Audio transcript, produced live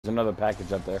There's another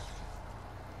package up there.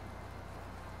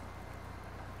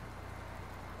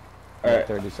 Alright,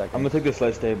 30 seconds. I'm gonna take this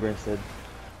slice saber instead.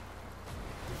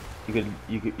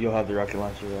 You'll have the rocket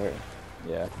launcher, right?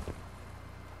 Yeah.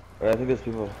 Alright, I think there's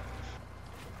people.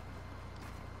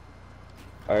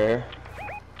 Alright, here.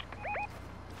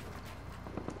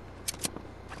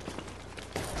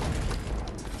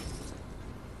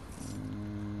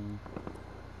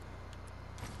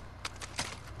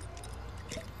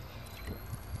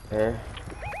 Here.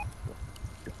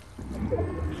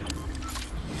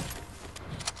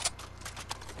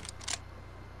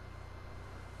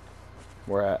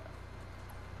 Where at?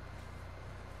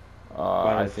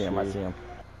 I see him, I see him.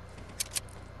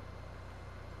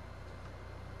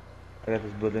 I got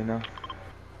this building now.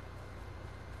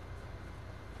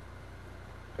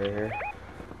 Right here.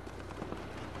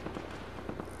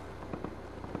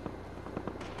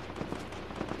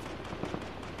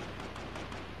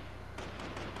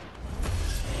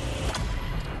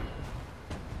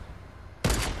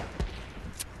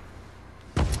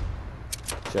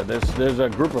 Yeah, there's a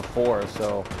group of 4,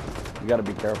 so you gotta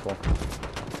be careful.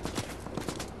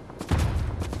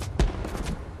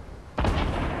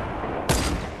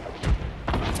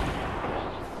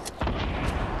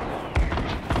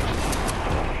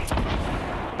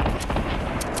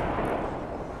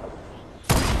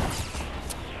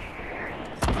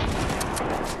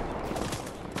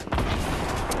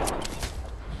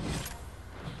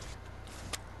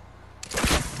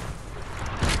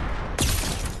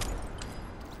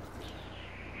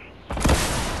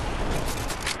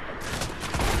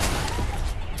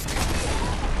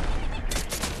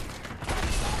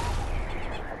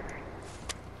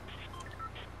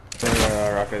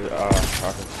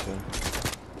 Rocket soon.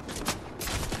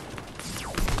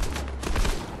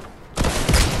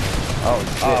 Oh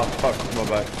shit. Oh fuck, my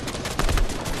bad.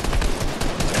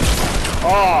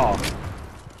 Oh!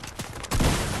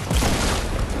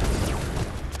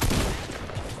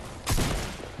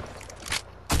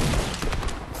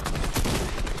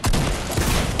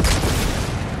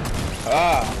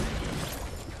 Ah!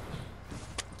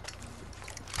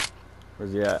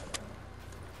 Where's he at?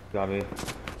 Got me.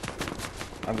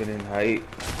 I'm getting height.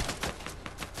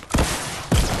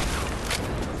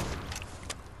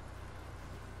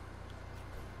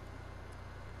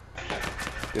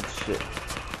 Good shit.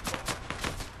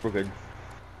 We're good.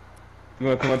 You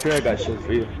wanna come up here? I got shit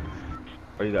for you.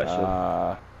 Or you got shit?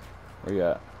 Where you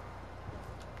at?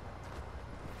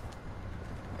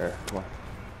 Here, come on.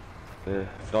 Yeah,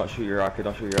 don't shoot your rocket,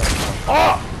 don't shoot your rocket.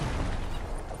 Oh!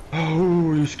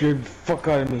 Oh, you scared the fuck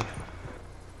out of me.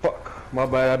 Fuck, my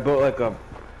bad, I built like a...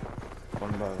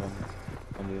 One by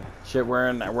one. Shit,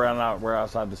 we're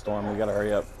outside the storm. We gotta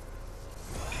hurry up.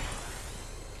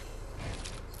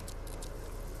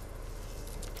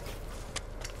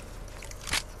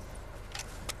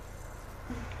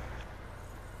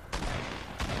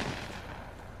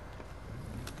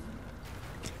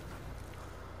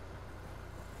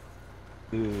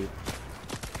 Dude.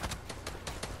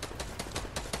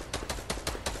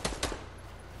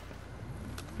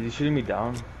 Is he shooting me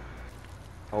down?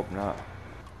 Hope not.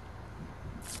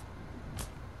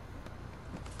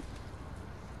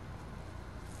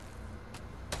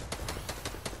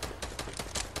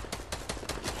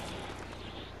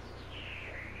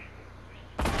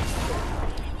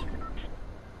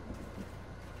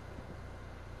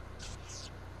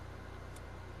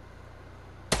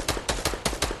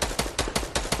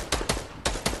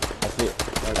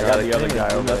 I got the other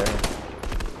guy over there.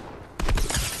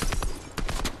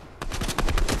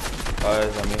 Oh,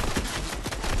 it's on me.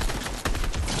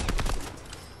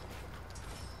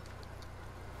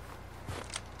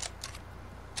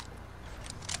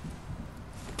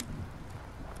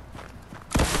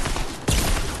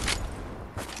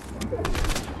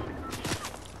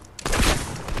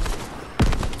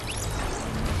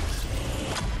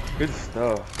 Good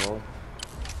stuff, bro.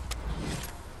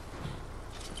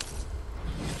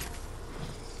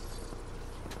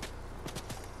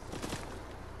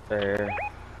 There.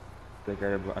 They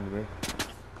got it under me.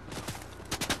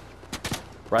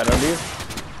 Right under you?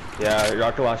 Yeah,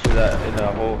 rocket launcher that in the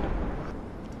hole.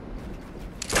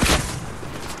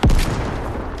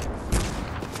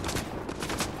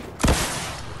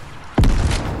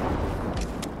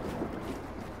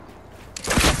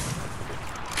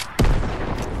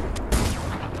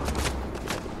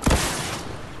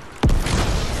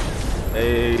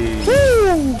 Hey.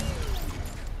 Woo!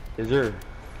 Is there?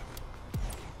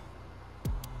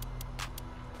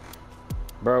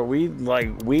 Bro,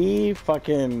 we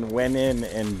fucking went in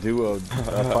and duoed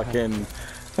a fucking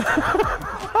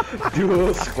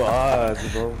duo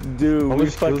squads, bro. dude. How We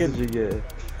much kills fucking did you get?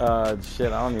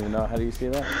 Shit, I don't even know. How do you see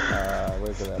that?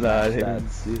 Where's it at? Nah, I didn't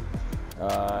see.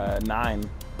 9.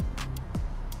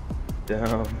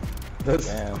 Damn. That's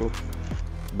Damn. cool.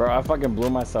 Bro, I fucking blew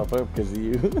myself up because of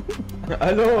you.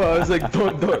 I know, I was like,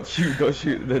 don't shoot, don't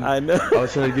shoot. Then I know. I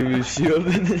was trying to give you a shield.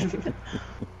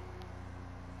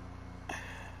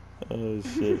 Oh,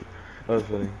 shit. That was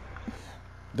funny.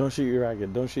 Don't shoot your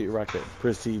rocket. Don't shoot your rocket.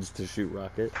 Proceeds to shoot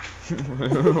rocket.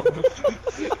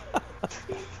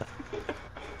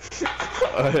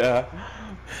 Oh, yeah.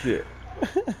 Yeah.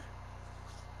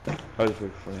 That was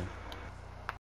like funny.